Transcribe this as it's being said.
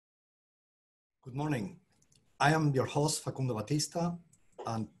Good morning. I am your host, Facundo Batista,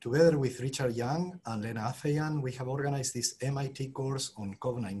 and together with Richard Young and Lena Afeyan, we have organized this MIT course on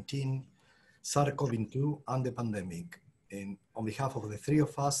COVID-19, SARS-CoV-2, and the pandemic. And on behalf of the three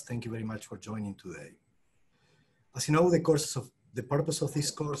of us, thank you very much for joining today. As you know, the purpose of this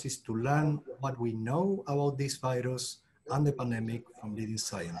course is to learn what we know about this virus and the pandemic from leading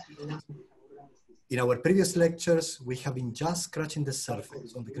scientists. In our previous lectures, we have been just scratching the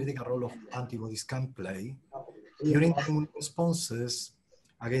surface on the critical role of antibodies can play during immune responses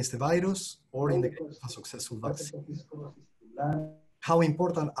against the virus or in the case of a successful vaccine. How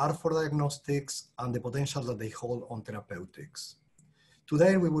important are for diagnostics and the potential that they hold on therapeutics.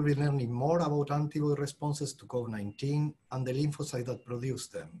 Today, we will be learning more about antibody responses to COVID-19 and the lymphocyte that produce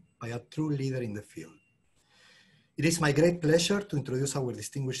them by a true leader in the field. It is my great pleasure to introduce our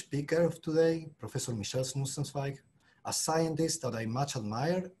distinguished speaker of today, Professor Michel Nussenzweig, a scientist that I much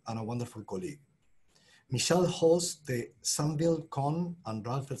admire and a wonderful colleague. Michel holds the Sanville Kohn and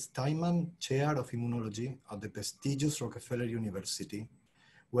Ralph Steinman Chair of Immunology at the prestigious Rockefeller University,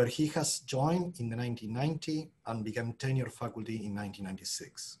 where he has joined in the 1990s and became tenured faculty in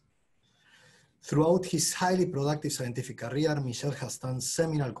 1996. Throughout his highly productive scientific career, Michel has done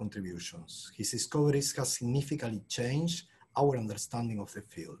seminal contributions. His discoveries have significantly changed our understanding of the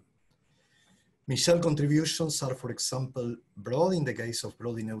field. Michel's contributions are, for example, broad in the case of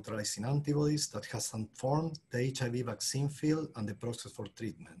broadly neutralizing antibodies that has transformed the HIV vaccine field and the process for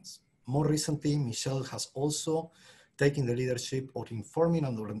treatments. More recently, Michel has also taken the leadership of informing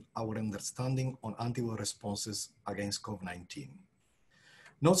our understanding on antibody responses against COVID-19.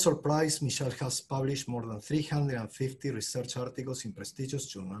 Not surprised, Michel has published more than 350 research articles in prestigious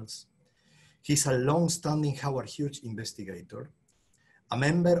journals. He's a long-standing Howard Hughes investigator, a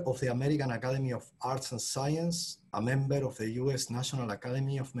member of the American Academy of Arts and Science, a member of the US National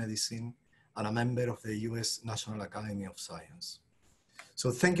Academy of Medicine, and a member of the US National Academy of Science.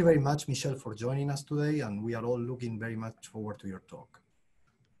 So thank you very much, Michel, for joining us today, and we are all looking very much forward to your talk.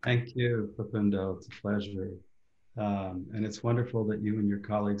 Thank you, Facundo. It's a pleasure. And it's wonderful that you and your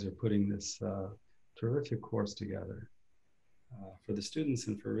colleagues are putting this terrific course together for the students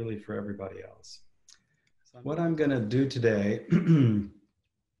and for everybody else. So what I'm going to do today and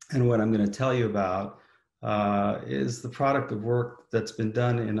what I'm going to tell you about is the product of work that's been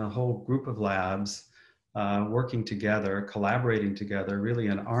done in a whole group of labs working together, collaborating together, really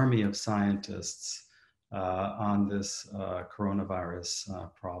an army of scientists on this coronavirus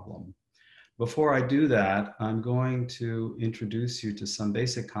problem. Before I do that, I'm going to introduce you to some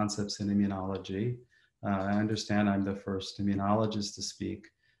basic concepts in immunology. I understand I'm the first immunologist to speak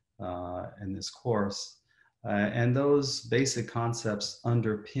in this course. And those basic concepts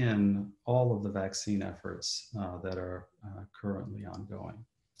underpin all of the vaccine efforts that are currently ongoing.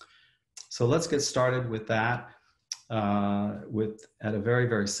 So let's get started with that at a very,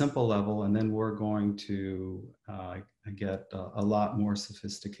 very simple level, and then we're going to get a lot more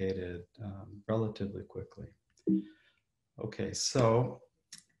sophisticated relatively quickly. Okay, so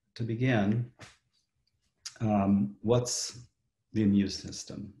to begin, what's the immune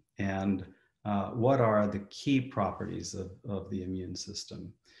system, and what are the key properties of the immune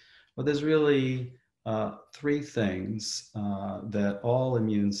system? Well, there's really three things that all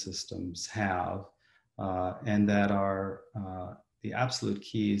immune systems have and that are the absolute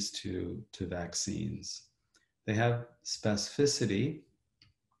keys to vaccines. They have specificity.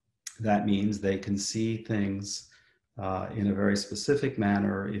 That means they can see things in a very specific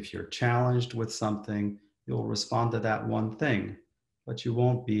manner. If you're challenged with something, you'll respond to that one thing, but you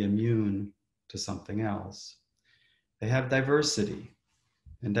won't be immune to something else. They have diversity,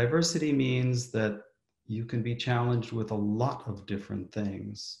 and diversity means that you can be challenged with a lot of different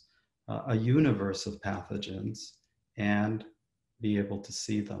things, a universe of pathogens, and be able to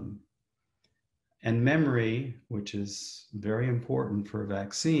see them. And memory, which is very important for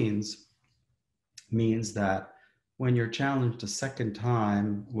vaccines, means that when you're challenged a second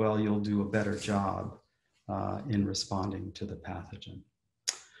time, well, you'll do a better job in responding to the pathogen.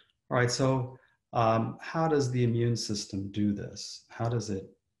 All right, so how does the immune system do this? How does it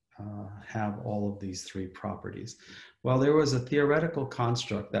have all of these three properties? Well, there was a theoretical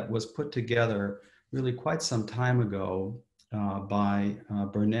construct that was put together really quite some time ago by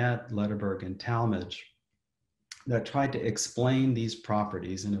Burnett, Lederberg, and Talmadge that tried to explain these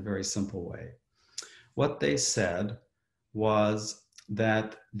properties in a very simple way. What they said was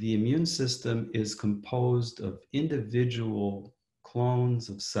that the immune system is composed of individual clones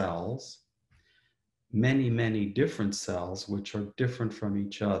of cells, many, many different cells, which are different from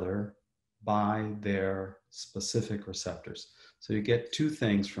each other by their specific receptors. So you get two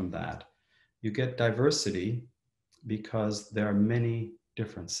things from that. You get diversity because there are many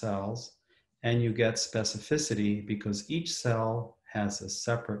different cells, and you get specificity because each cell has a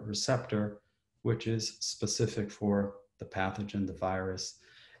separate receptor, which is specific for the pathogen, the virus,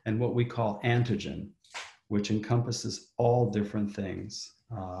 and what we call antigen, which encompasses all different things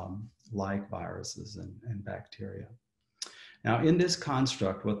like viruses and bacteria. Now, in this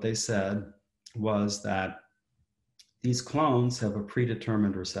construct, what they said was that these clones have a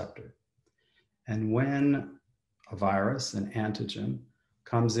predetermined receptor. And when a virus, an antigen,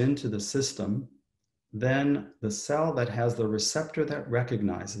 comes into the system, then the cell that has the receptor that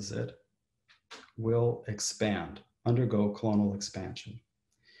recognizes it will expand, undergo clonal expansion.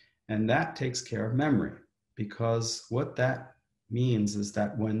 And that takes care of memory, because what that means is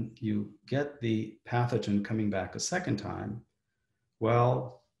that when you get the pathogen coming back a second time,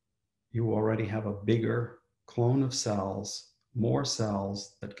 well, you already have a bigger clone of cells, more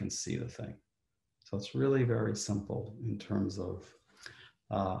cells that can see the thing. So it's really very simple in terms of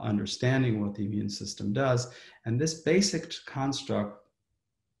understanding what the immune system does. And this basic construct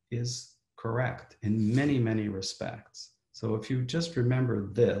is correct in many, many respects. So if you just remember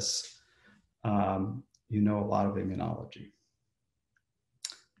this, you know a lot of immunology.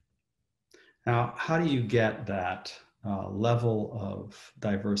 Now, how do you get that level of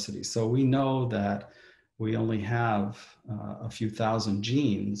diversity? So we know that we only have a few thousand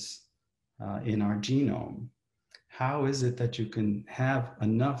genes in our genome. How is it that you can have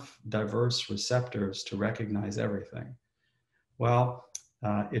enough diverse receptors to recognize everything? Well,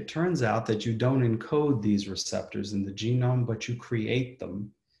 it turns out that you don't encode these receptors in the genome, but you create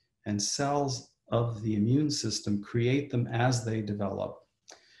them, and cells of the immune system create them as they develop.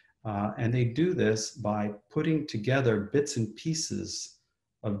 And they do this by putting together bits and pieces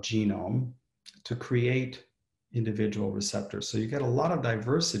of genome to create individual receptors. So you get a lot of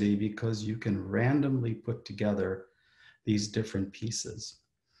diversity because you can randomly put together these different pieces.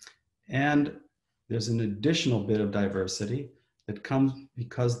 And there's an additional bit of diversity that comes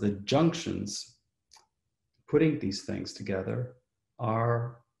because the junctions putting these things together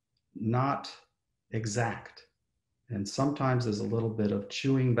are not exact. And sometimes there's a little bit of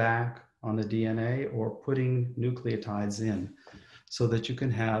chewing back on the DNA or putting nucleotides in so that you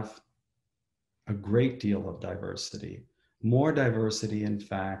can have a great deal of diversity, more diversity, in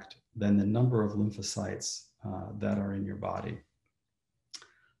fact, than the number of lymphocytes that are in your body.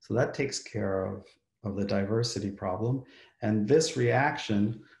 So that takes care of the diversity problem. And this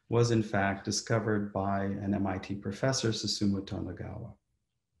reaction was, in fact, discovered by an MIT professor, Susumu Tonegawa.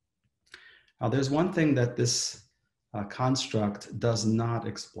 Now, there's one thing that this construct does not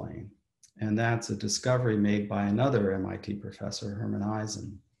explain, and that's a discovery made by another MIT professor, Hermann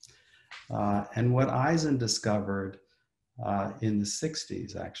Eisen. And what Eisen discovered in the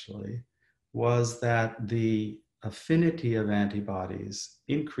 60s, actually, was that the affinity of antibodies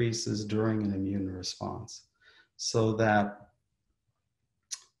increases during an immune response, so that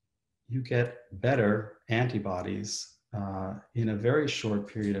you get better antibodies in a very short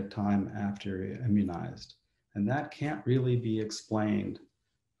period of time after you're immunized. And that can't really be explained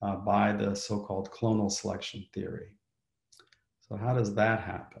by the so-called clonal selection theory. So how does that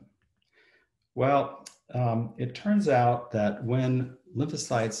happen? Well, it turns out that when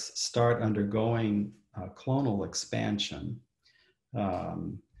lymphocytes start undergoing clonal expansion,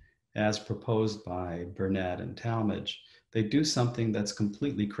 as proposed by Burnett and Talmage, they do something that's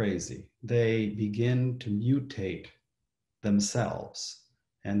completely crazy. They begin to mutate themselves,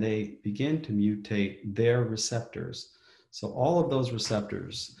 and they begin to mutate their receptors. So all of those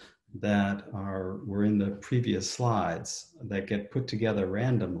receptors that were in the previous slides that get put together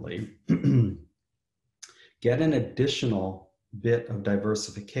randomly get an additional bit of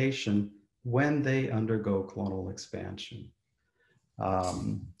diversification when they undergo clonal expansion.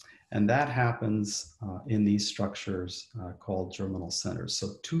 And that happens in these structures called germinal centers.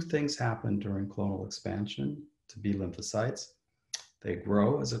 So two things happen during clonal expansion to B lymphocytes. They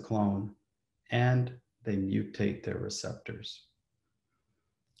grow as a clone and they mutate their receptors.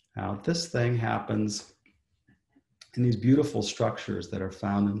 Now, this thing happens in these beautiful structures that are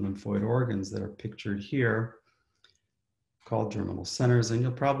found in lymphoid organs that are pictured here, called germinal centers. And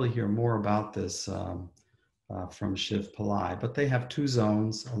you'll probably hear more about this from Shiv Pillai, but they have two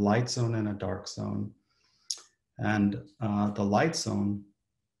zones, a light zone and a dark zone. And the light zone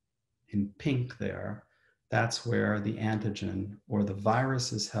in pink there, that's where the antigen or the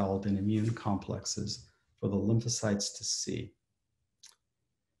virus is held in immune complexes for the lymphocytes to see.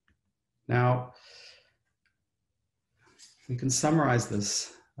 Now, we can summarize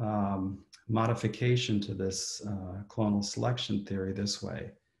this modification to this clonal selection theory this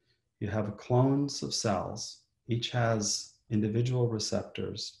way. you have clones of cells. Each has individual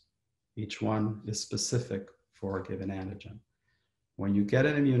receptors. Each one is specific for a given antigen. When you get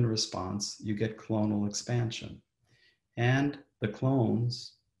an immune response, you get clonal expansion. And the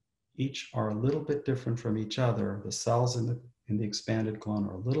clones each are a little bit different from each other. The cells in the expanded clone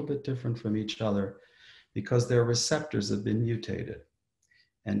are a little bit different from each other because their receptors have been mutated.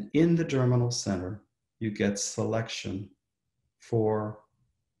 And in the germinal center, you get selection for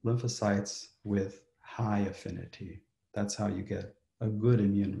lymphocytes with high affinity. That's how you get a good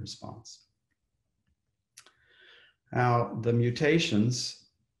immune response. Now, the mutations,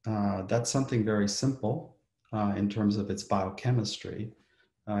 that's something very simple in terms of its biochemistry.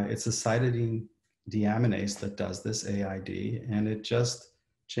 It's a cytidine deaminase that does this, AID, and it just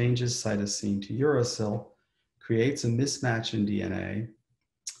changes cytosine to uracil, creates a mismatch in DNA,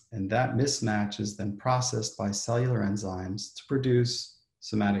 and that mismatch is then processed by cellular enzymes to produce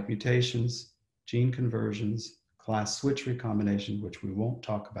somatic mutations, gene conversions, class switch recombination, which we won't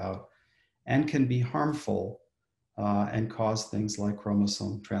talk about, and can be harmful and cause things like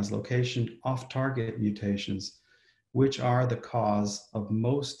chromosome translocation, off-target mutations, which are the cause of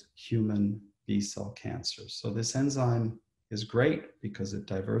most human B-cell cancers. So this enzyme is great because it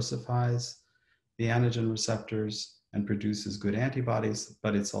diversifies the antigen receptors and produces good antibodies,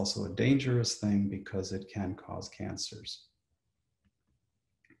 but it's also a dangerous thing because it can cause cancers.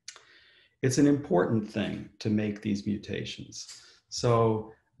 It's an important thing to make these mutations.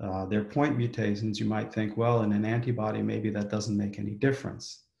 So they're point mutations. You might think, well, in an antibody, maybe that doesn't make any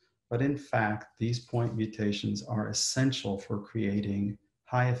difference. But in fact, these point mutations are essential for creating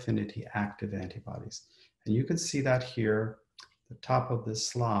high affinity active antibodies. And you can see that here, the top of this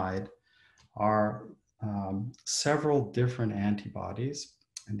slide are several different antibodies.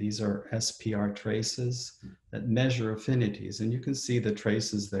 And these are SPR traces that measure affinities. And you can see the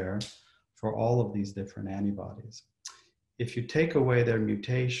traces there for all of these different antibodies. If you take away their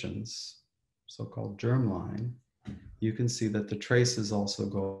mutations, so-called germline, you can see that the traces also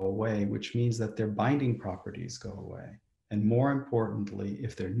go away, which means that their binding properties go away. And more importantly,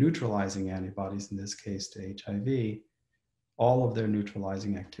 if they're neutralizing antibodies, in this case to HIV, all of their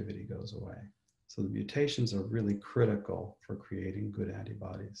neutralizing activity goes away. So the mutations are really critical for creating good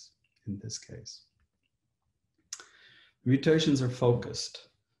antibodies in this case. Mutations are focused,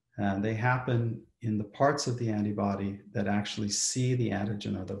 and they happen in the parts of the antibody that actually see the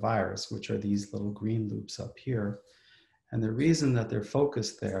antigen or the virus, which are these little green loops up here. And the reason that they're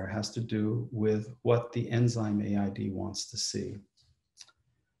focused there has to do with what the enzyme AID wants to see.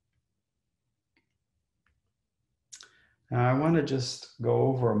 Now I want to just go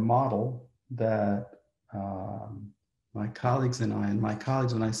over a model that my colleagues and my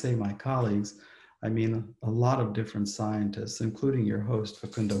colleagues, when I say my colleagues, I mean a lot of different scientists, including your host,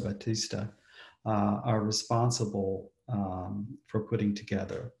 Facundo Batista, are responsible for putting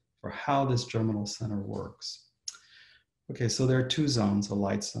together for how this germinal center works. Okay, so there are two zones, a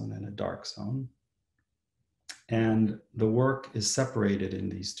light zone and a dark zone. And the work is separated in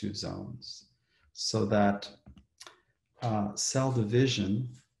these two zones so that cell division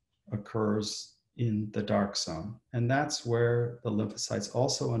occurs in the dark zone. And that's where the lymphocytes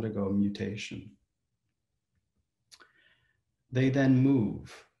also undergo mutation. They then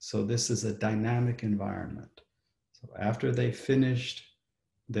move. So this is a dynamic environment. So after they finished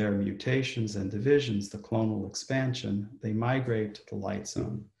their mutations and divisions, the clonal expansion, they migrate to the light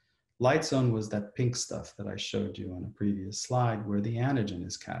zone. Light zone was that pink stuff that I showed you on a previous slide where the antigen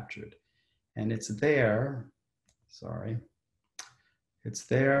is captured. And it's there, it's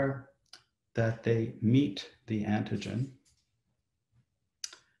there that they meet the antigen.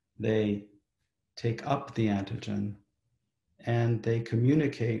 They take up the antigen and they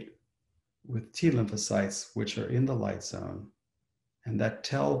communicate with T lymphocytes, which are in the light zone, and that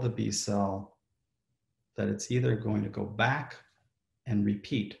tell the B cell that it's either going to go back and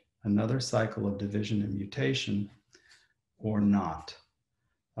repeat another cycle of division and mutation or not.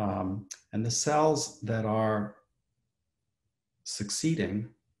 And the cells that are succeeding,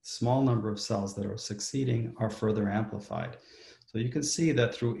 small number of cells that are succeeding, are further amplified. So you can see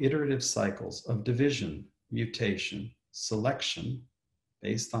that through iterative cycles of division, mutation, selection,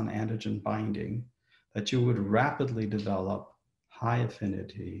 based on antigen binding, that you would rapidly develop high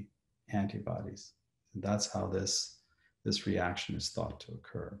affinity antibodies. And that's how this reaction is thought to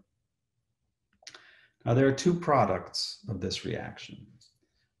occur. Now, there are two products of this reaction.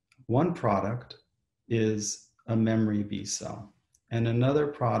 One product is a memory B cell, and another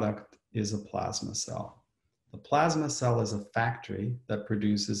product is a plasma cell. The plasma cell is a factory that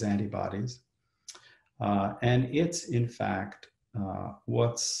produces antibodies, and it's in fact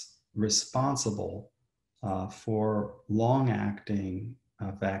what's responsible for long-acting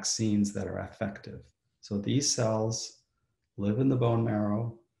vaccines that are effective. So these cells live in the bone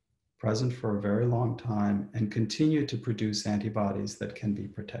marrow, present for a very long time, and continue to produce antibodies that can be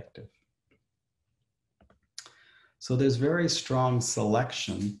protective. So there's very strong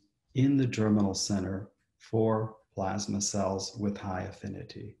selection in the germinal center for plasma cells with high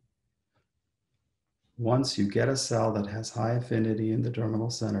affinity. Once you get a cell that has high affinity in the germinal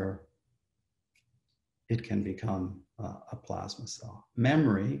center, it can become a plasma cell.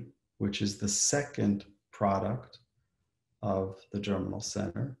 Memory, which is the second product of the germinal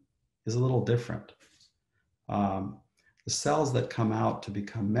center, is a little different. The cells that come out to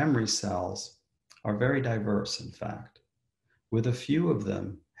become memory cells are very diverse, in fact, with a few of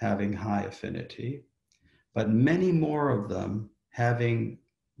them having high affinity, but many more of them having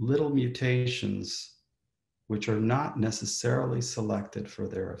little mutations which are not necessarily selected for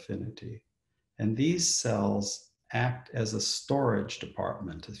their affinity. And these cells act as a storage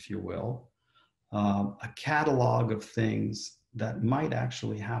department, if you will, a catalog of things that might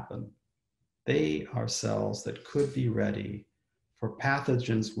actually happen. They are cells that could be ready for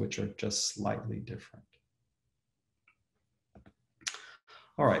pathogens which are just slightly different.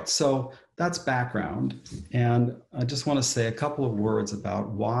 All right, so that's background. And I just want to say a couple of words about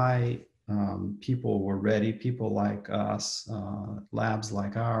why people were ready, people like us, labs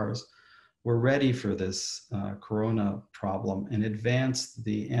like ours, were ready for this corona problem and advanced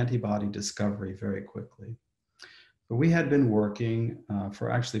the antibody discovery very quickly. But we had been working for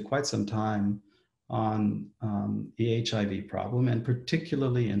actually quite some time on the HIV problem, and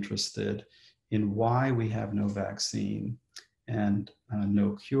particularly interested in why we have no vaccine and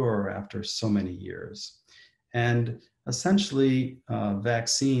no cure after so many years. And essentially,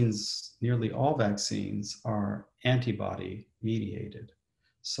 vaccines, nearly all vaccines, are antibody mediated.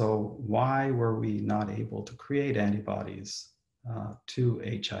 So why were we not able to create antibodies to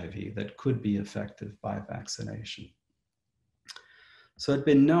HIV that could be effective by vaccination? So it had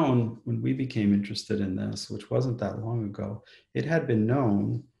been known when we became interested in this, which wasn't that long ago, it had been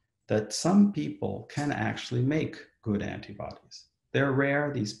known that some people can actually make good antibodies. They're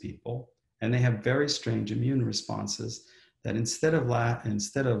rare, these people, and they have very strange immune responses that instead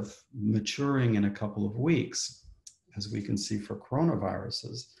of maturing in a couple of weeks, as we can see for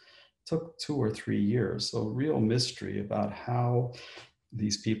coronaviruses, took 2 or 3 years. So real mystery about how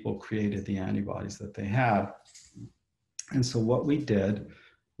these people created the antibodies that they had. And so what we did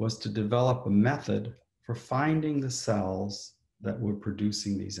was to develop a method for finding the cells that were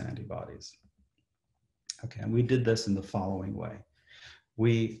producing these antibodies. Okay, and we did this in the following way.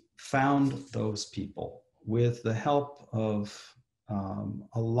 We found those people with the help of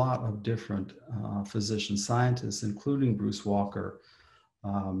a lot of different physician scientists, including Bruce Walker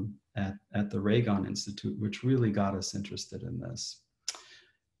at the Reagan Institute, which really got us interested in this.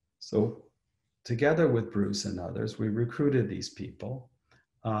 So together with Bruce and others, we recruited these people.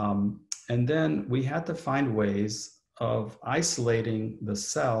 And then we had to find ways of isolating the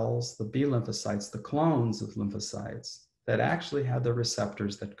cells, the B lymphocytes, the clones of lymphocytes that actually had the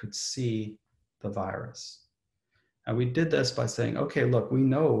receptors that could see the virus. And we did this by saying, okay, look, we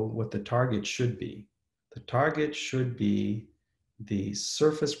know what the target should be. The target should be the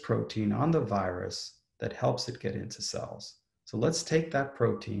surface protein on the virus that helps it get into cells. So let's take that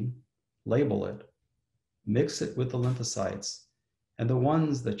protein, label it, mix it with the lymphocytes, and the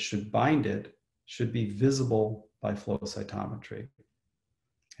ones that should bind it should be visible by flow cytometry.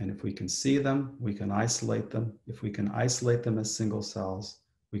 And if we can see them, we can isolate them. If we can isolate them as single cells,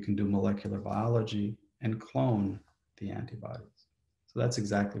 we can do molecular biology and clone the antibodies. So that's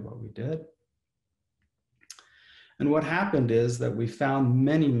exactly what we did. And what happened is that we found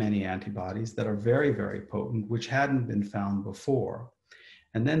many, many antibodies that are very, very potent, which hadn't been found before.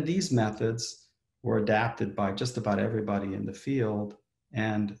 And then these methods were adapted by just about everybody in the field,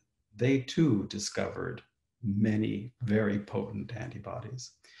 and they too discovered many very potent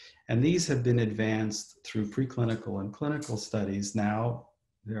antibodies. And these have been advanced through preclinical and clinical studies. Now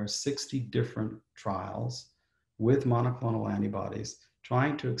there are 60 different trials with monoclonal antibodies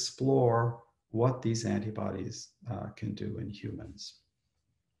trying to explore what these antibodies can do in humans.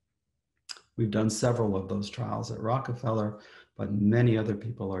 We've done several of those trials at Rockefeller, but many other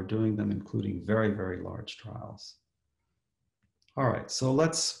people are doing them, including very, very large trials. All right, so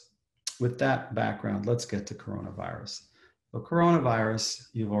with that background, let's get to coronavirus. The coronavirus,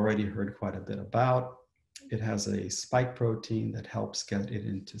 you've already heard quite a bit about. It has a spike protein that helps get it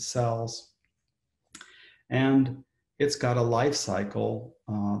into cells. And it's got a life cycle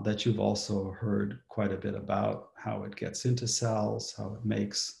that you've also heard quite a bit about, how it gets into cells, how it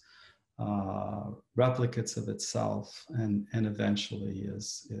makes replicates of itself, and eventually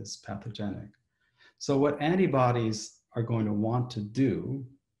is pathogenic. So what antibodies are going to want to do,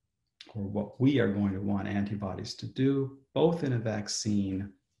 or what we are going to want antibodies to do, both in a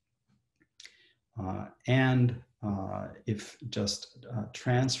vaccine and if just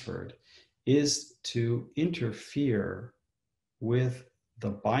transferred, is to interfere with the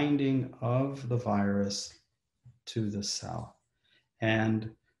binding of the virus to the cell.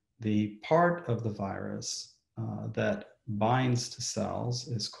 And the part of the virus that binds to cells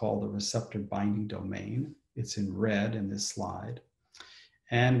is called the receptor binding domain. It's in red in this slide.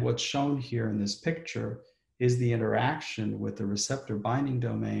 And what's shown here in this picture is the interaction with the receptor binding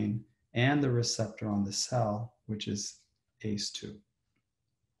domain and the receptor on the cell, which is ACE2.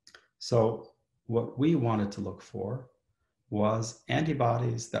 So what we wanted to look for was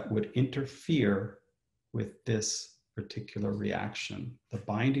antibodies that would interfere with this particular reaction, the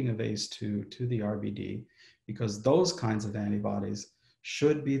binding of ACE2 to the RBD, because those kinds of antibodies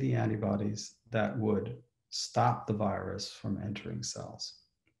should be the antibodies that would stop the virus from entering cells.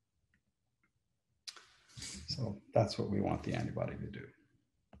 So that's what we want the antibody to do.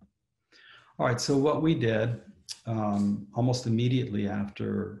 All right, so what we did almost immediately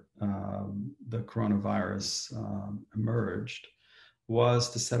after the coronavirus emerged was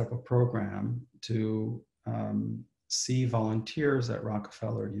to set up a program to see volunteers at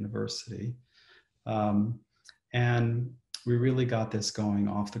Rockefeller University. And we really got this going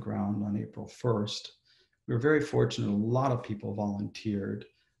off the ground on April 1st. We were very fortunate, a lot of people volunteered.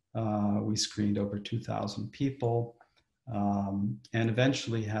 We screened over 2,000 people and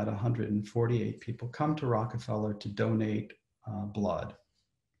eventually had 148 people come to Rockefeller to donate blood.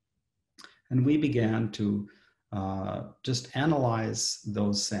 And we began to just analyze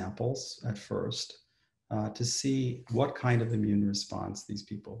those samples at first to see what kind of immune response these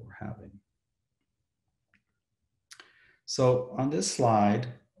people were having. So on this slide,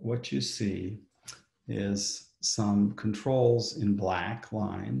 what you see is some controls in black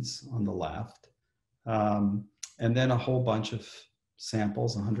lines on the left, and then a whole bunch of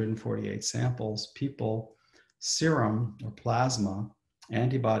samples, 148 samples, people, serum or plasma,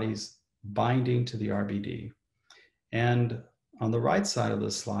 antibodies binding to the RBD. And on the right side of the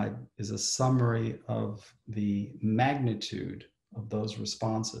slide is a summary of the magnitude of those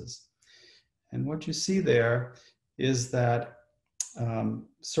responses. And what you see there is that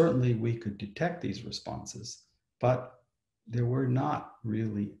certainly we could detect these responses, but they were not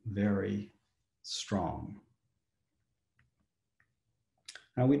really very strong.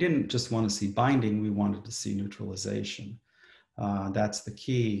 Now, we didn't just want to see binding, we wanted to see neutralization. That's the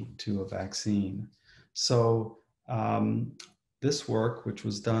key to a vaccine. So this work, which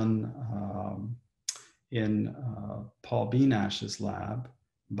was done in Paul Benash's lab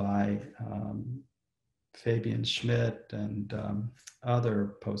by Fabian Schmidt and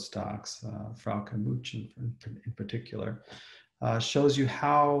other postdocs, Frauke Muchen in particular, shows you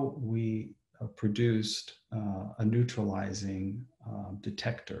how we produced a neutralizing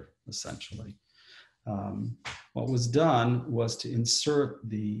detector, essentially. What was done was to insert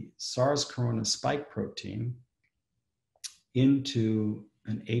the SARS corona spike protein into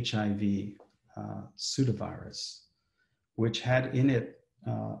an HIV pseudovirus, which had in it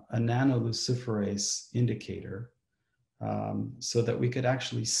a nanoluciferase indicator, so that we could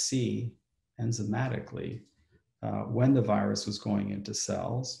actually see enzymatically when the virus was going into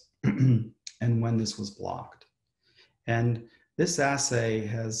cells and when this was blocked. And this assay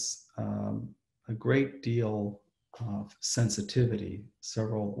has a great deal of sensitivity,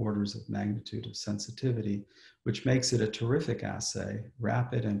 several orders of magnitude of sensitivity, which makes it a terrific assay,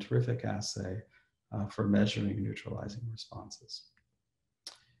 rapid and terrific assay for measuring neutralizing responses.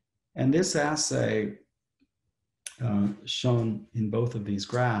 And this assay, shown in both of these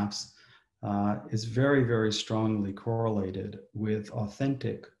graphs, is very, very strongly correlated with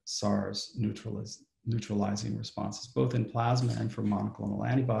authentic SARS neutralizing responses, both in plasma and for monoclonal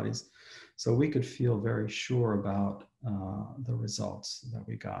antibodies. So we could feel very sure about the results that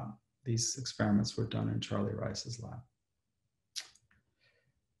we got. These experiments were done in Charlie Rice's lab.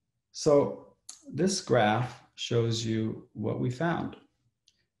 So this graph shows you what we found.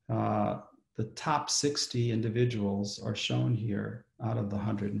 The top 60 individuals are shown here out of the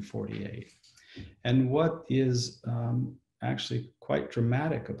 148. And what is actually quite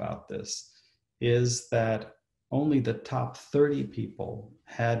dramatic about this is that only the top 30 people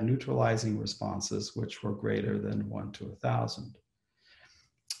had neutralizing responses which were greater than 1 to 1,000.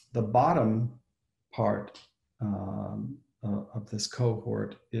 The bottom part of this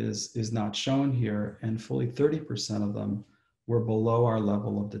cohort is not shown here, and fully 30% of them were below our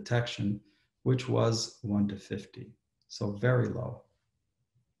level of detection, which was 1 to 50, so very low.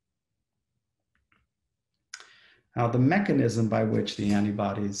 Now, the mechanism by which the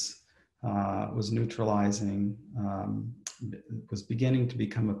antibodies was neutralizing was beginning to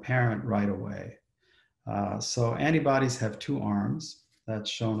become apparent right away. So antibodies have two arms, that's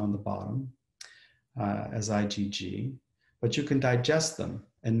shown on the bottom as IgG, but you can digest them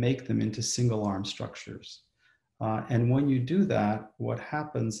and make them into single arm structures. And when you do that, what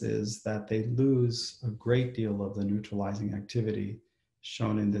happens is that they lose a great deal of the neutralizing activity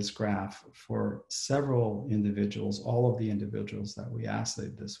shown in this graph for several individuals, all of the individuals that we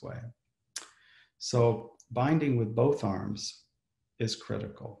assayed this way. So binding with both arms is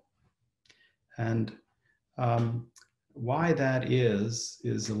critical. And why that is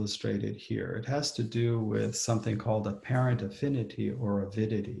illustrated here. It has to do with something called apparent affinity or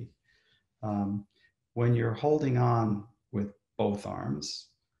avidity. When you're holding on with both arms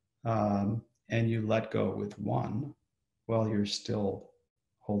and you let go with one, well, you're still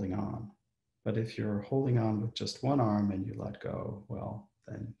holding on. But if you're holding on with just one arm and you let go, well,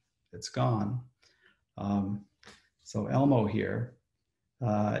 then it's gone. So Elmo here,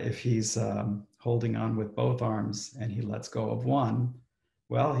 if he's holding on with both arms and he lets go of one,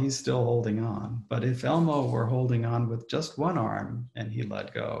 well, he's still holding on. But if Elmo were holding on with just one arm and he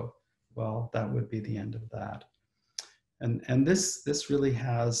let go, well, that would be the end of that. And this really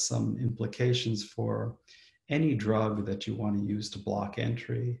has some implications for any drug that you want to use to block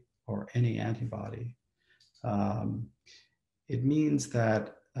entry or any antibody. It means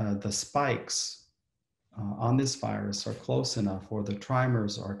that the spikes on this virus are close enough, or the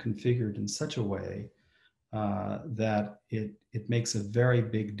trimers are configured in such a way that it makes a very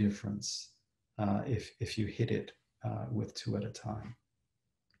big difference if you hit it with two at a time.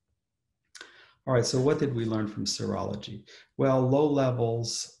 All right, so what did we learn from serology? Well, low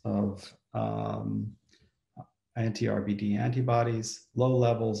levels of anti-RBD antibodies, low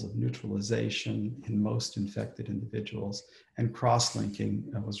levels of neutralization in most infected individuals, and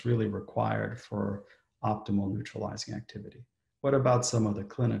cross-linking was really required for optimal neutralizing activity. What about some of the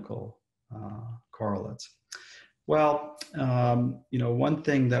clinical correlates? Well, one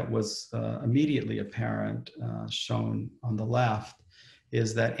thing that was immediately apparent, shown on the left,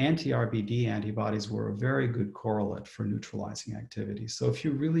 is that anti-RBD antibodies were a very good correlate for neutralizing activity. So if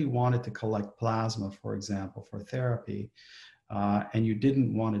you really wanted to collect plasma, for example, for therapy, and you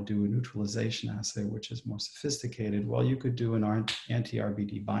didn't want to do a neutralization assay, which is more sophisticated, well, you could do an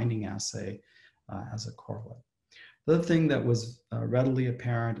anti-RBD binding assay as a correlate. The other thing that was readily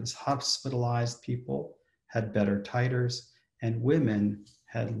apparent is hospitalized people had better titers and women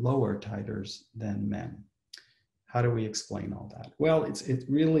had lower titers than men. How do we explain all that? Well, it's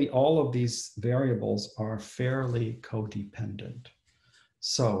really, all of these variables are fairly codependent.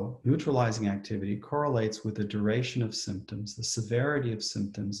 So neutralizing activity correlates with the duration of symptoms, the severity of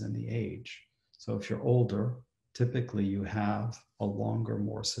symptoms, and the age. So if you're older, typically you have a longer,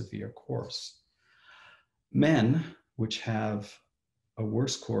 more severe course. Men, which have a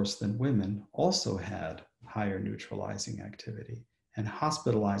worse course than women, also had higher neutralizing activity. And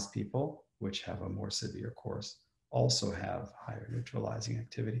hospitalized people, which have a more severe course, also have higher neutralizing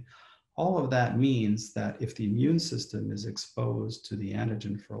activity. All of that means that if the immune system is exposed to the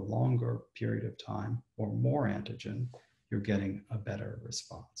antigen for a longer period of time or more antigen, you're getting a better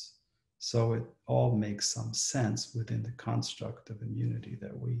response. So it all makes some sense within the construct of immunity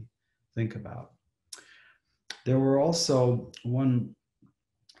that we think about. There were also, one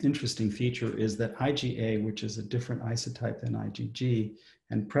interesting feature is that IgA, which is a different isotype than IgG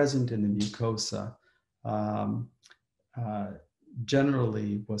and present in the mucosa,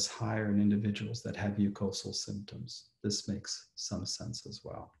 generally was higher in individuals that had mucosal symptoms. This makes some sense as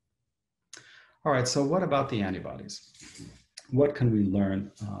well. All right, so what about the antibodies? What can we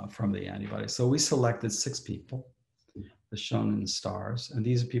learn from the antibodies? So we selected 6 people, as shown in the stars, and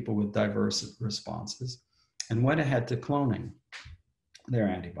these are people with diverse responses, and went ahead to cloning their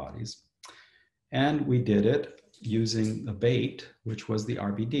antibodies. And we did it using a bait, which was the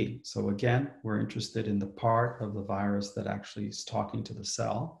RBD. So again, we're interested in the part of the virus that actually is talking to the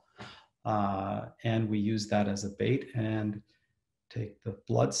cell. And we use that as a bait and take the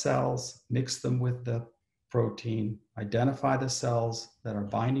blood cells, mix them with the protein, identify the cells that are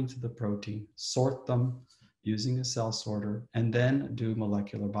binding to the protein, sort them using a cell sorter, and then do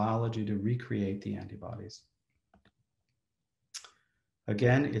molecular biology to recreate the antibodies.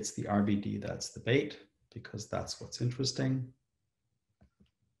 Again, it's the RBD that's the bait, because that's what's interesting.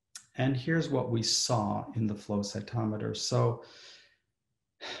 And here's what we saw in the flow cytometer. So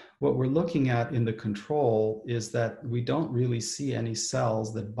what we're looking at in the control is that we don't really see any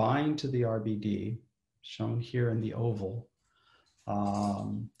cells that bind to the RBD, shown here in the oval.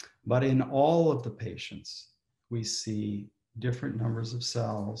 But in all of the patients, we see different numbers of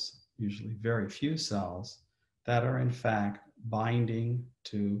cells, usually very few cells, that are in fact binding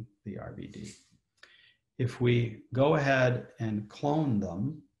to the RBD. If we go ahead and clone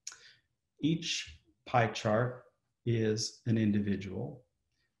them, each pie chart is an individual.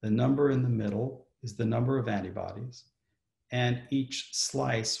 The number in the middle is the number of antibodies, and each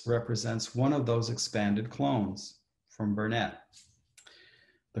slice represents one of those expanded clones from Burnett.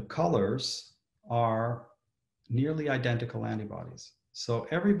 The colors are nearly identical antibodies. So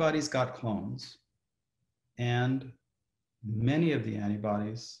everybody's got clones, and many of the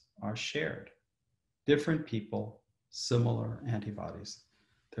antibodies are shared. Different people, similar antibodies.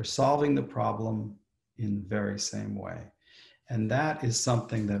 They're solving the problem in the very same way. And that is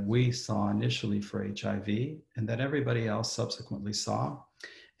something that we saw initially for HIV and that everybody else subsequently saw,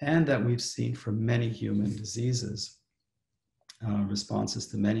 and that we've seen for many human diseases, responses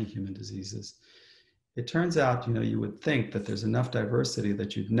to many human diseases. It turns out, you would think that there's enough diversity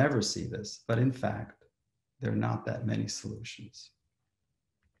that you'd never see this, but in fact, there are not that many solutions.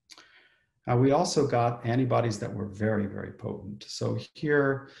 We also got antibodies that were very, very potent. So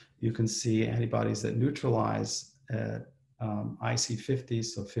here you can see antibodies that neutralize at IC50,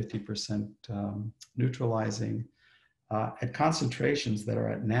 so 50% neutralizing at concentrations that are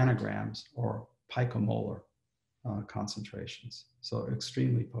at nanograms or picomolar concentrations, so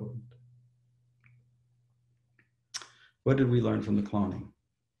extremely potent. What did we learn from the cloning?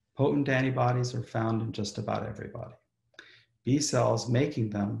 Potent antibodies are found in just about everybody. B cells making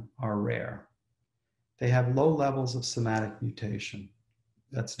them are rare. They have low levels of somatic mutation.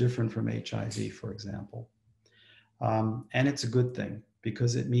 That's different from HIV, for example. And it's a good thing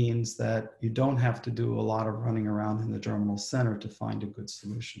because it means that you don't have to do a lot of running around in the germinal center to find a good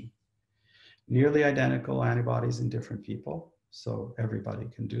solution. Nearly identical antibodies in different people, so everybody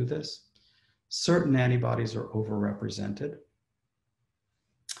can do this. Certain antibodies are overrepresented.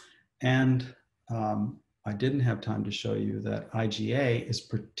 And I didn't have time to show you that IgA is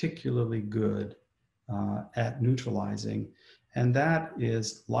particularly good at neutralizing, and that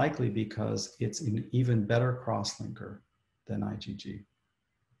is likely because it's an even better crosslinker than IgG.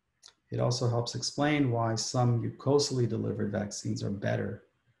 It also helps explain why some mucosally delivered vaccines are better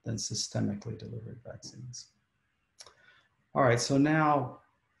than systemically delivered vaccines. All right, so now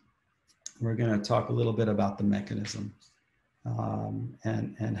we're going to talk a little bit about the mechanism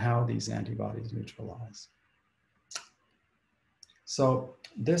and how these antibodies neutralize. So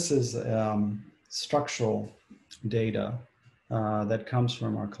this is structural data that comes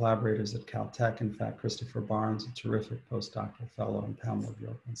from our collaborators at Caltech. In fact, Christopher Barnes, a terrific postdoctoral fellow in Pamela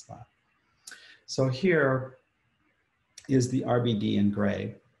Bjorkman's lab. So here is the RBD in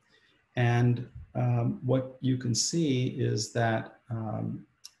gray. And what you can see is that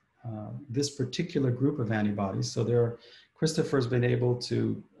this particular group of antibodies, so Christopher's been able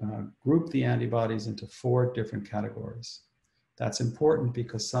to group the antibodies into 4 different categories. That's important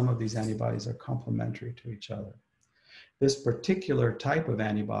because some of these antibodies are complementary to each other. This particular type of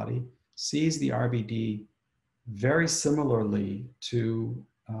antibody sees the RBD very similarly to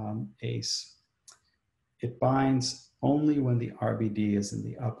ACE. It binds only when the RBD is in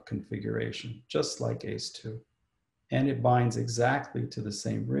the up configuration, just like ACE2. And it binds exactly to the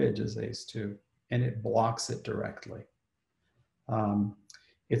same ridge as ACE2, and it blocks it directly.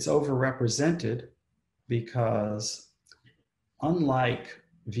 It's overrepresented because unlike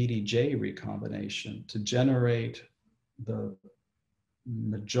VDJ recombination, to generate the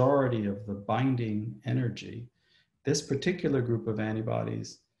majority of the binding energy, this particular group of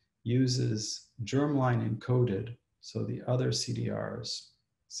antibodies uses germline encoded, so the other CDRs,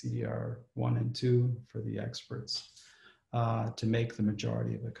 CDR1 and 2 for the experts, to make the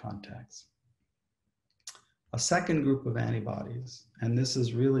majority of the contacts. A second group of antibodies, and this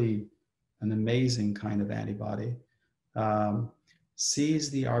is really an amazing kind of antibody, sees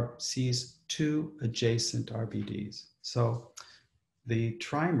 2 adjacent RBDs. So the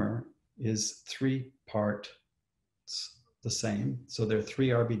trimer is 3 parts the same. So there are 3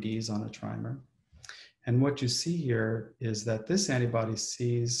 RBDs on a trimer. And what you see here is that this antibody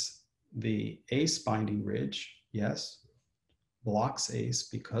sees the ACE binding ridge, yes, blocks ACE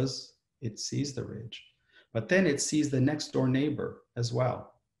because it sees the ridge, but then it sees the next door neighbor as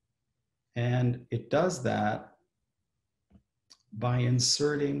well. And it does that by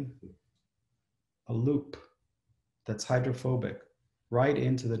inserting a loop that's hydrophobic right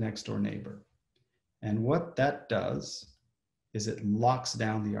into the next door neighbor. And what that does is it locks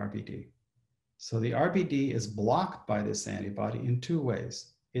down the RBD. So the RBD is blocked by this antibody in two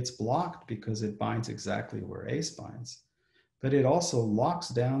ways. It's blocked because it binds exactly where ACE binds, but it also locks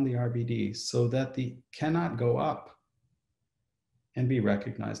down the RBD so that the cannot go up and be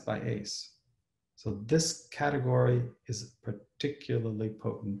recognized by ACE. So this category is a particularly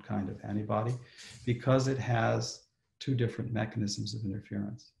potent kind of antibody because it has two different mechanisms of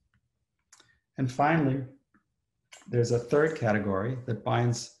interference. And finally, there's a third category that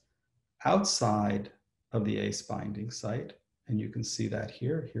binds outside of the ACE binding site. And you can see that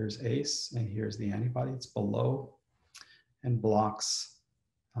here. Here's ACE and here's the antibody. It's below and blocks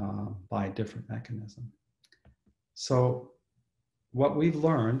by a different mechanism. So what we've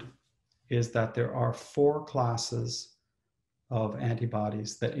learned is that there are 4 classes of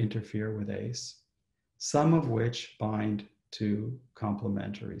antibodies that interfere with ACE, some of which bind to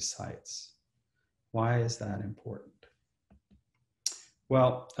complementary sites. Why is that important?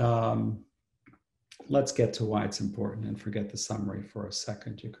 Well, let's get to why it's important and forget the summary for a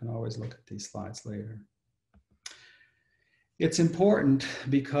second. You can always look at these slides later. It's important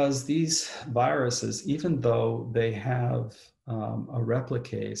because these viruses, even though they have a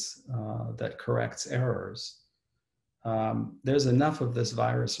replicase that corrects errors, there's enough of this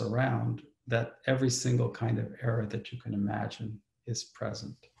virus around that every single kind of error that you can imagine is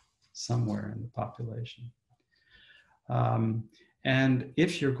present somewhere in the population. And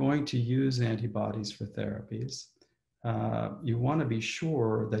if you're going to use antibodies for therapies, you want to be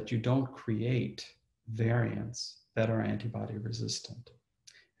sure that you don't create variants that are antibody resistant.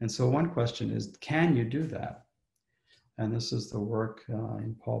 And so one question is, can you do that? And this is the work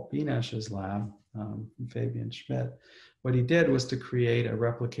in Paul Binesh's lab, Fabian Schmidt. What he did was to create a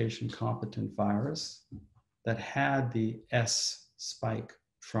replication competent virus that had the S spike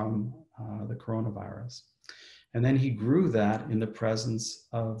from the coronavirus. And then he grew that in the presence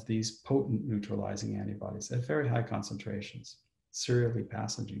of these potent neutralizing antibodies at very high concentrations, serially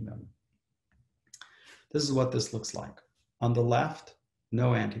passaging them. This is what this looks like. On the left,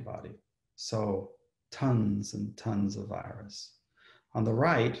 no antibody. So tons and tons of virus. On the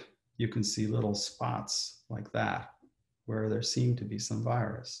right, you can see little spots like that, where there seem to be some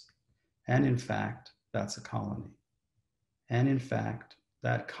virus. And in fact, that's a colony. And in fact,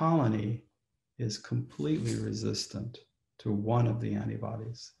 that colony is completely resistant to one of the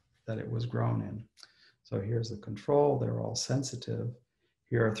antibodies that it was grown in. So here's the control, they're all sensitive.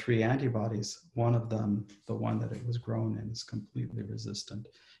 Here are 3 antibodies. One of them, the one that it was grown in, is completely resistant.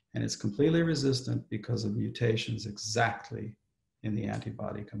 And it's completely resistant because of mutations exactly in the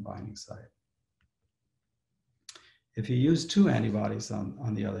antibody combining site. If you use 2 antibodies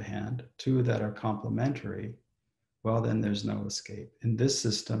on the other hand, 2 that are complementary, well, then there's no escape. In this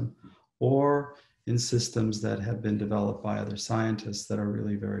system, or in systems that have been developed by other scientists that are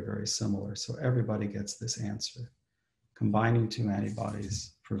really very, very similar. So everybody gets this answer. Combining 2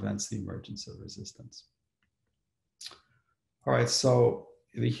 antibodies prevents the emergence of resistance. All right, so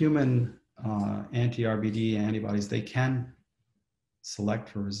the human anti-RBD antibodies, they can select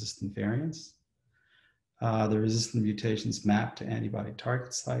for resistant variants. The resistant mutations map to antibody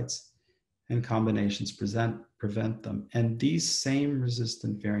target sites, and combinations prevent them. And these same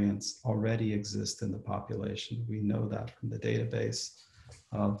resistant variants already exist in the population. We know that from the database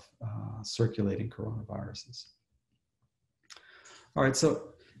of circulating coronaviruses. All right,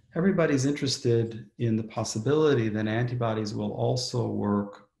 so everybody's interested in the possibility that antibodies will also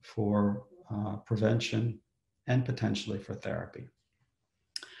work for prevention and potentially for therapy.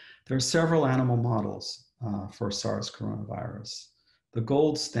 There are several animal models for SARS coronavirus. The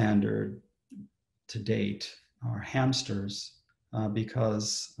gold standard to date are hamsters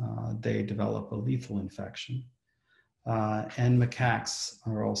because they develop a lethal infection. And macaques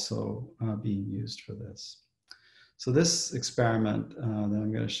are also being used for this. So this experiment that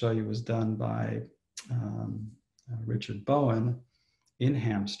I'm going to show you was done by Richard Bowen in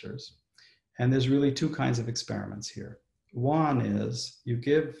hamsters. And there's really 2 kinds of experiments here. One is you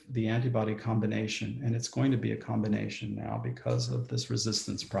give the antibody combination, and it's going to be a combination now because of this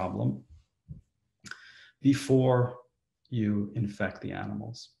resistance problem, before you infect the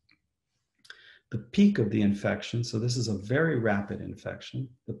animals. The peak of the infection, so this is a very rapid infection,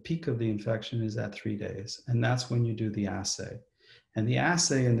 the peak of the infection is at 3 days, and that's when you do the assay. And the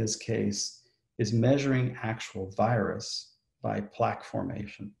assay in this case is measuring actual virus by plaque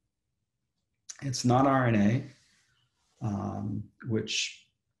formation. It's not RNA, which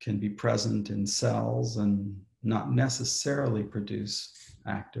can be present in cells and not necessarily produce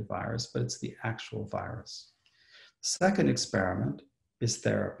active virus, but it's the actual virus. The second experiment is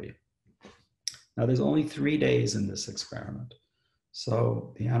therapy. Now, there's only 3 days in this experiment.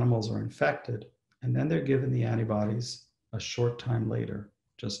 So the animals are infected, and then they're given the antibodies a short time later,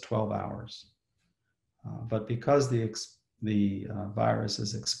 just 12 hours. But because the virus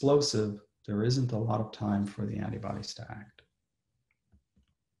is explosive, there isn't a lot of time for the antibodies to act.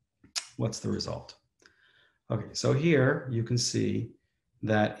 What's the result? Okay, so here you can see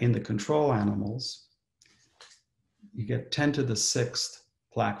that in the control animals, you get 10 to the 6th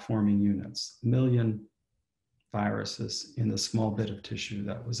plaque-forming units, million viruses in the small bit of tissue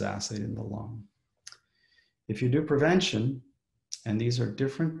that was assayed in the lung. If you do prevention, and these are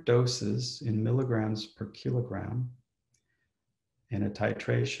different doses in milligrams per kilogram in a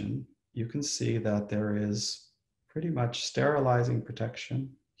titration, you can see that there is pretty much sterilizing protection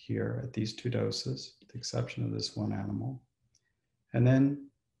here at these 2 doses, with the exception of this one animal. And then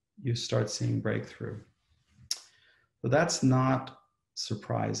you start seeing breakthrough. So that's not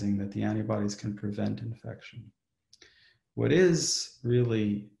surprising that the antibodies can prevent infection. What is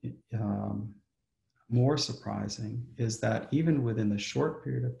really more surprising is that even within the short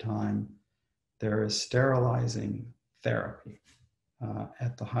period of time, there is sterilizing therapy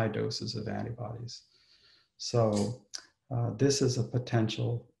at the high doses of antibodies. So this is a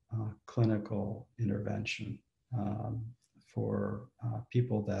potential clinical intervention for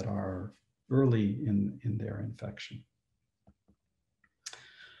people that are early in their infection.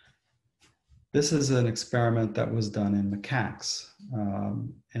 This is an experiment that was done in macaques.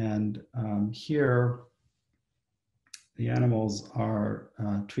 Here, the animals are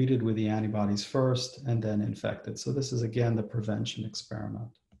treated with the antibodies first and then infected. So this is, again, the prevention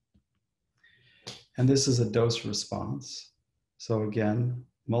experiment. And this is a dose response. So again,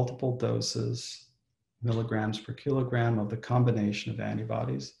 multiple doses, milligrams per kilogram of the combination of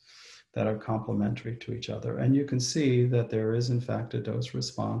antibodies that are complementary to each other. And you can see that there is, in fact, a dose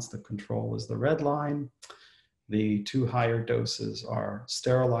response. The control is the red line. The 2 higher doses are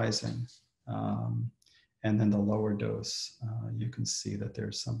sterilizing. And then the lower dose, you can see that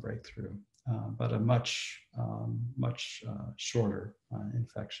there's some breakthrough, but a much shorter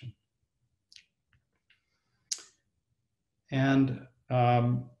infection. And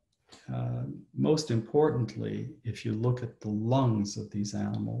most importantly, if you look at the lungs of these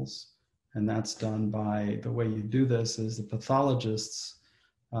animals, and that's done by, the way you do this is the pathologists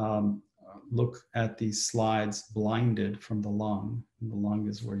look at these slides blinded from the lung. And the lung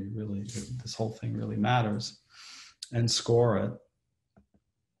is where you really, this whole thing really matters, and score it.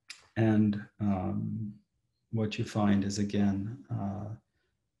 And what you find is, again,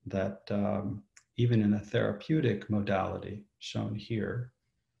 that even in a therapeutic modality shown here,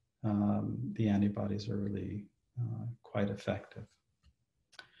 the antibodies are really quite effective.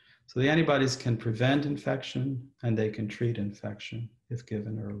 So the antibodies can prevent infection and they can treat infection if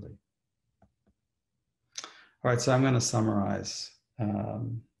given early. All right, so I'm going to summarize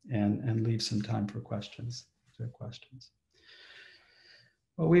and leave some time for questions.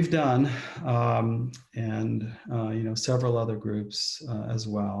 What we've done, several other groups as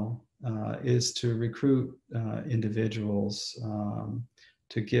well, is to recruit individuals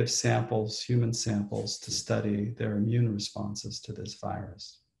to give samples, human samples, to study their immune responses to this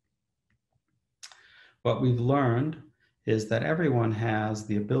virus. What we've learned is that everyone has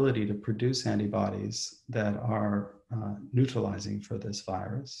the ability to produce antibodies that are neutralizing for this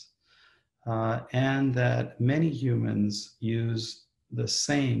virus, and that many humans use the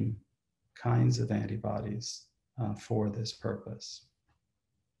same kinds of antibodies for this purpose.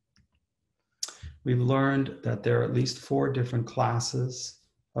 We've learned that there are at least 4 different classes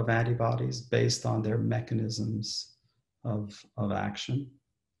of antibodies based on their mechanisms of action.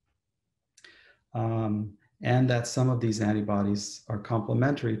 And that some of these antibodies are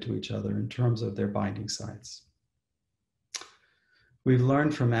complementary to each other in terms of their binding sites. We've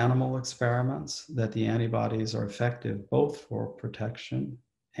learned from animal experiments that the antibodies are effective both for protection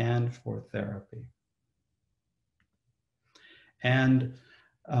and for therapy. And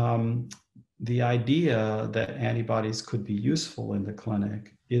the idea that antibodies could be useful in the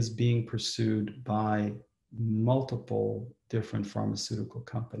clinic is being pursued by multiple different pharmaceutical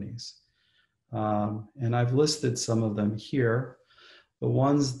companies. And I've listed some of them here. The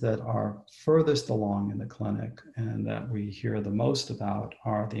ones that are furthest along in the clinic and that we hear the most about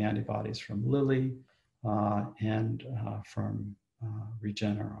are the antibodies from Lilly and from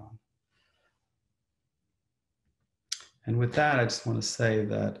Regeneron. And with that, I just want to say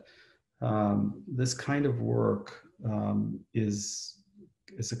that this kind of work is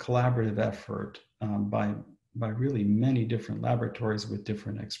a collaborative effort by really many different laboratories with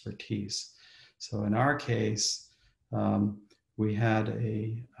different expertise. So in our case, we had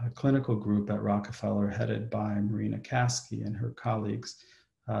a clinical group at Rockefeller headed by Marina Kasky and her colleagues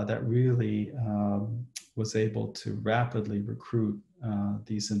that really was able to rapidly recruit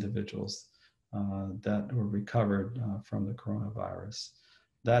these individuals that were recovered from the coronavirus.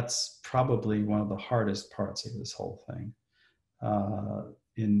 That's probably one of the hardest parts of this whole thing.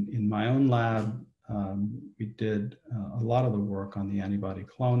 In my own lab, we did a lot of the work on the antibody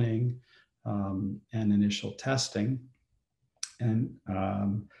cloning and initial testing. And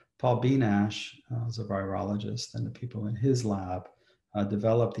Paul Benash is a virologist, and the people in his lab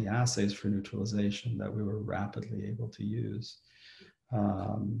developed the assays for neutralization that we were rapidly able to use.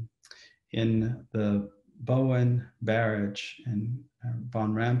 In the Bowen, Barrage, and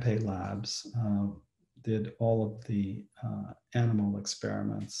von Rampe labs, did all of the animal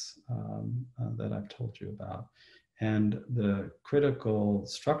experiments that I've told you about. And the critical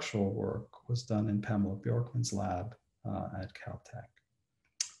structural work was done in Pamela Bjorkman's lab at Caltech.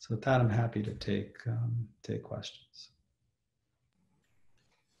 So with that, I'm happy to take questions.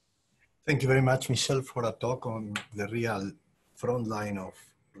 Thank you very much, Michel, for a talk on the real front line of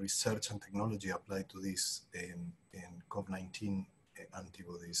research and technology applied to this in COVID-19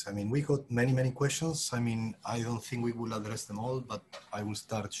 antibodies. I mean, we got many, many questions. I mean, I don't think we will address them all, but I will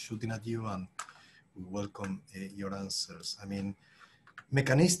start shooting at you and we welcome your answers. I mean,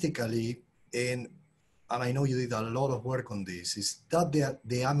 mechanistically, and I know you did a lot of work on this, is that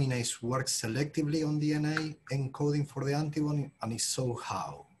the aminase works selectively on DNA encoding for the antibody? And if so,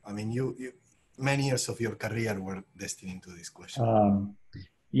 how? I mean, you many years of your career were destined into this question.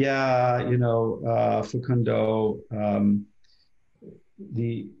 Yeah, you know, Facundo,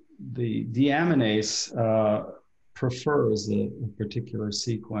 the deaminase prefers a particular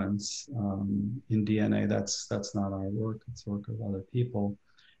sequence in DNA. That's not our work, it's work of other people.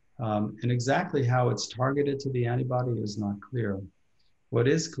 And exactly how it's targeted to the antibody is not clear. What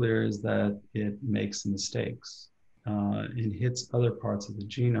is clear is that it makes mistakes. It hits other parts of the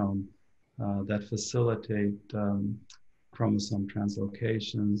genome that facilitate chromosome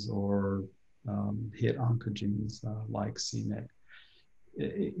translocations or hit oncogenes like c-Myc.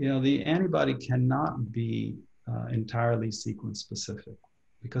 You know, the antibody cannot be entirely sequence specific,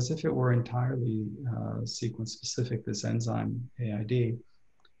 because if it were entirely sequence specific, this enzyme AID,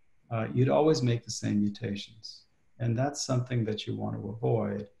 you'd always make the same mutations. And that's something that you want to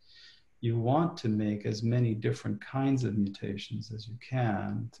avoid. You want to make as many different kinds of mutations as you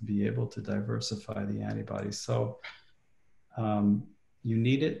can to be able to diversify the antibodies. So you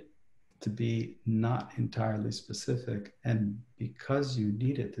need it to be not entirely specific. And because you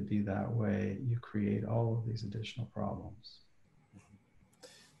need it to be that way, you create all of these additional problems.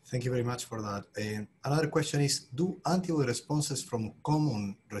 Thank you very much for that. Another question is, do antibody responses from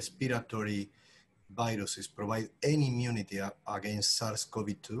common respiratory viruses provide any immunity against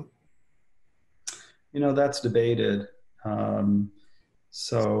SARS-CoV-2? You know, that's debated.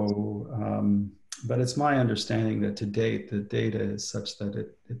 But it's my understanding that to date, the data is such that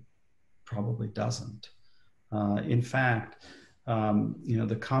it probably doesn't. In fact, you know,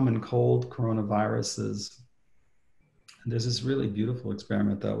 the common cold coronaviruses, there's this really beautiful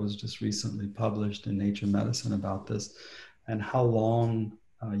experiment that was just recently published in Nature Medicine about this and how long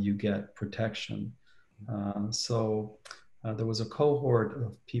you get protection. There was a cohort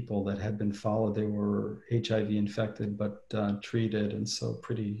of people that had been followed. They were HIV infected, but treated, and so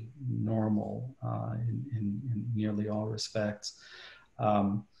pretty normal in nearly all respects.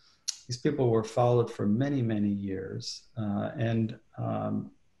 These people were followed for many, many years, and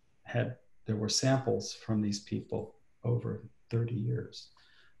there were samples from these people over 30 years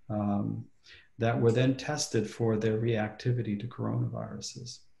that were then tested for their reactivity to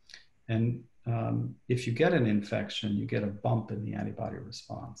coronaviruses. And if you get an infection, you get a bump in the antibody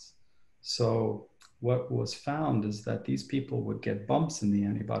response. So what was found is that these people would get bumps in the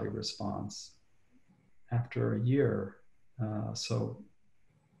antibody response after a year. So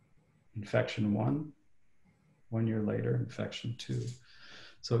infection 1 year later, infection 2.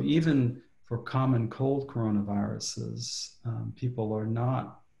 So even for common cold coronaviruses, people are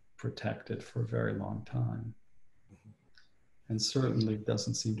not protected for a very long time. And certainly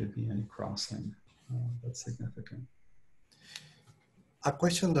doesn't seem to be any crossing that's significant. A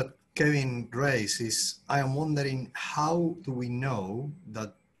question that Kevin raised is, I am wondering, how do we know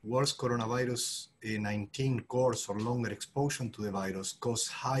that worse coronavirus 19 course or longer exposure to the virus cause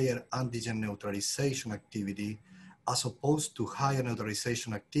higher antigen neutralization activity as opposed to higher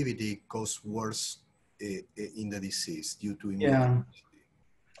neutralization activity cause worse in the disease due to immunity?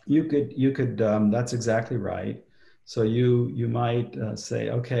 Yeah, you could that's exactly right. So you might say,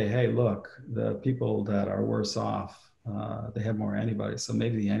 okay, hey, look, the people that are worse off they have more antibodies. So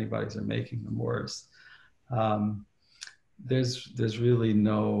maybe the antibodies are making them worse. Um, there's really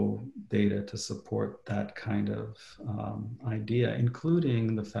no data to support that kind of idea,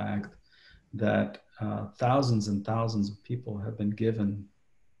 including the fact that thousands and thousands of people have been given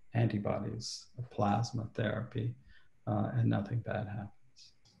antibodies, plasma therapy, and nothing bad happens.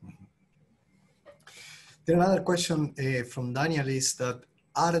 Then another question from Daniel is that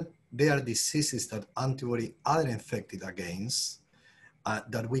are there diseases that antibody are infected against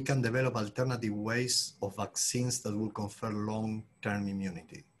that we can develop alternative ways of vaccines that will confer long-term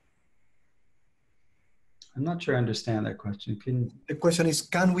immunity? I'm not sure I understand that question. The question is,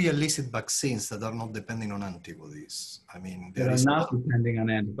 can we elicit vaccines that are not depending on antibodies? I mean, that are not depending on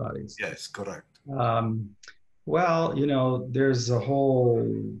antibodies. Yes, correct. Well, you know, there's a whole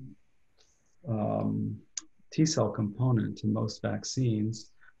T cell component to most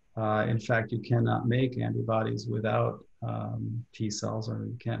vaccines. In fact, you cannot make antibodies without T cells, or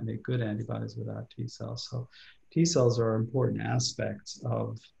you can't make good antibodies without T cells. So T cells are important aspects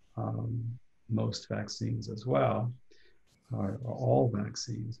of most vaccines as well, or all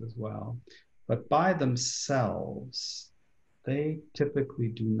vaccines as well. But by themselves, they typically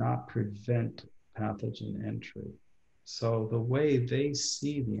do not prevent pathogen entry. So the way they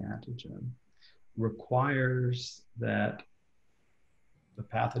see the antigen requires that the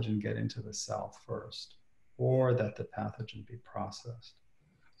pathogen get into the cell first, or that the pathogen be processed.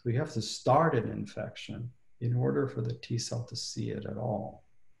 So you have to start an infection in order for the T cell to see it at all,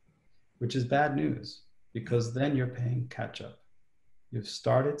 which is bad news, because then you're paying catch up. You've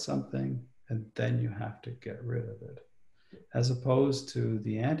started something and then you have to get rid of it, as opposed to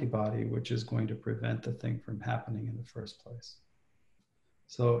the antibody, which is going to prevent the thing from happening in the first place.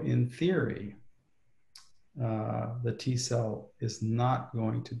 So in theory, the T cell is not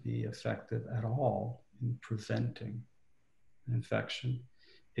going to be effective at all in preventing an infection.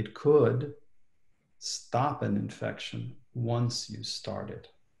 It could stop an infection once you start it,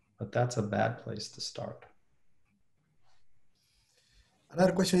 but that's a bad place to start.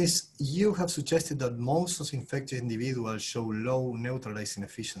 Another question is, you have suggested that most of infected individuals show low neutralizing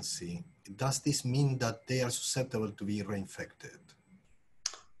efficiency. Does this mean that they are susceptible to be reinfected?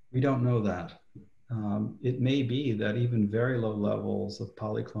 We don't know that. It may be that even very low levels of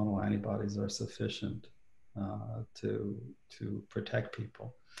polyclonal antibodies are sufficient to protect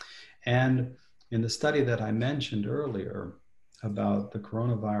people. And in the study that I mentioned earlier about the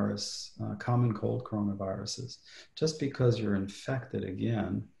coronavirus, common cold coronaviruses, just because you're infected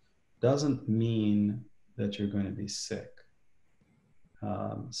again doesn't mean that you're going to be sick.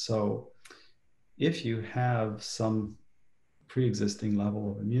 So if you have some pre-existing level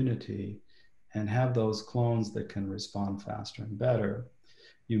of immunity and have those clones that can respond faster and better,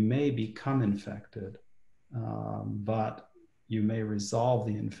 you may become infected, but you may resolve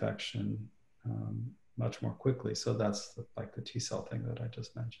the infection much more quickly. So that's like the T cell thing that I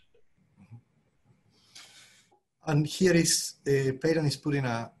just mentioned. And here is, Peyton is putting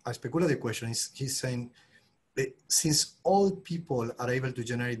a speculative question. He's saying, since all people are able to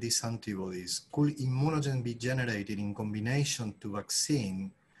generate these antibodies, could immunogen be generated in combination to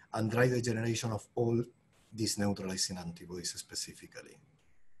vaccine and drive the generation of all these neutralizing antibodies specifically?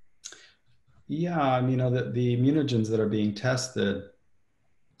 Yeah, I mean, the immunogens that are being tested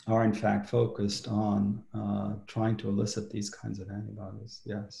are in fact focused on trying to elicit these kinds of antibodies,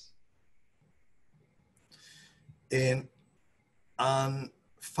 yes. And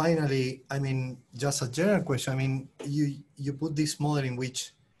finally, I mean, just a general question. I mean, you put this model in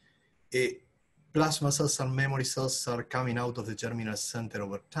which plasma cells and memory cells are coming out of the germinal center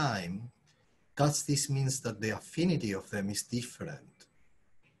over time. Does this mean that the affinity of them is different?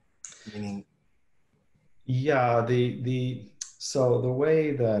 Meaning, yeah, so the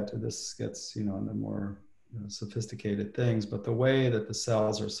way that this gets, you know, into more sophisticated things, but the way that the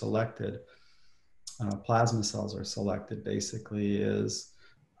cells are selected, plasma cells are selected basically is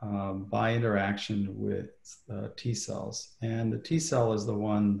by interaction with T cells. And the T cell is the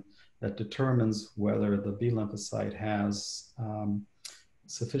one that determines whether the B lymphocyte has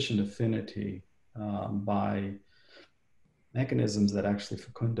sufficient affinity by mechanisms that actually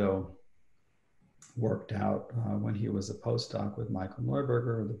Facundo worked out when he was a postdoc with Michael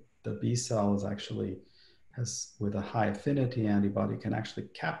Neuberger. The B cell is actually with a high affinity antibody, can actually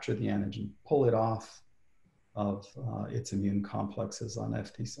capture the antigen, pull it off of its immune complexes on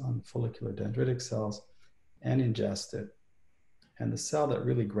on follicular dendritic cells, and ingest it. And the cell that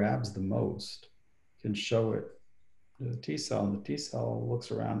really grabs the most can show it to the T cell, and the T cell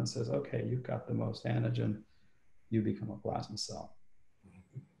looks around and says, okay, you've got the most antigen, you become a plasma cell.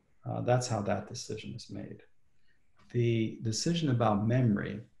 That's how that decision is made. the decision about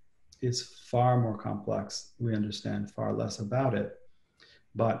memory is far more complex. We understand far less about it,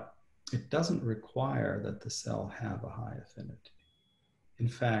 but it doesn't require that the cell have a high affinity. In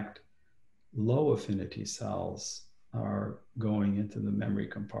fact, low affinity cells are going into the memory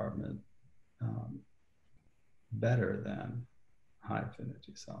compartment better than high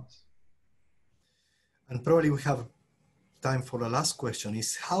affinity cells. And probably we have time for the last question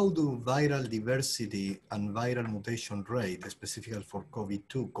is how do viral diversity and viral mutation rate, specifically for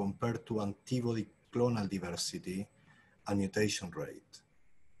COVID-2, compare to antibody clonal diversity and mutation rate?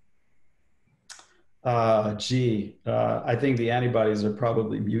 I think the antibodies are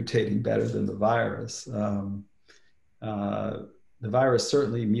probably mutating better than the virus. The virus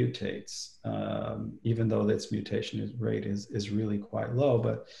certainly mutates, even though its mutation rate is really quite low.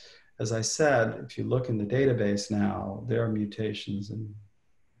 But as I said, if you look in the database now, there are mutations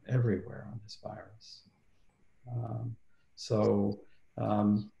everywhere on this virus.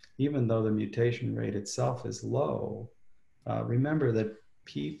 Even though the mutation rate itself is low, remember that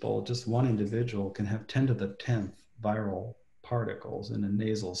people, just one individual, can have 10 to the 10th viral particles in a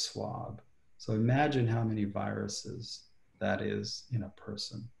nasal swab. So imagine how many viruses that is in a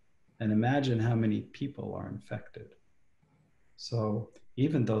person, and imagine how many people are infected. So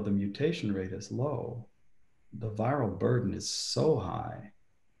even though the mutation rate is low, the viral burden is so high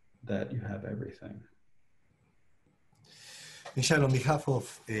that you have everything. Michel, on behalf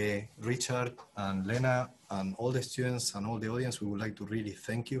of Richard and Lena and all the students and all the audience, we would like to really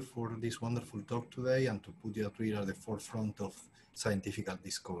thank you for this wonderful talk today and to put you really at the forefront of scientific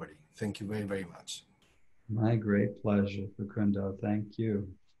discovery. Thank you very, very much. My great pleasure, Facundo. Thank you.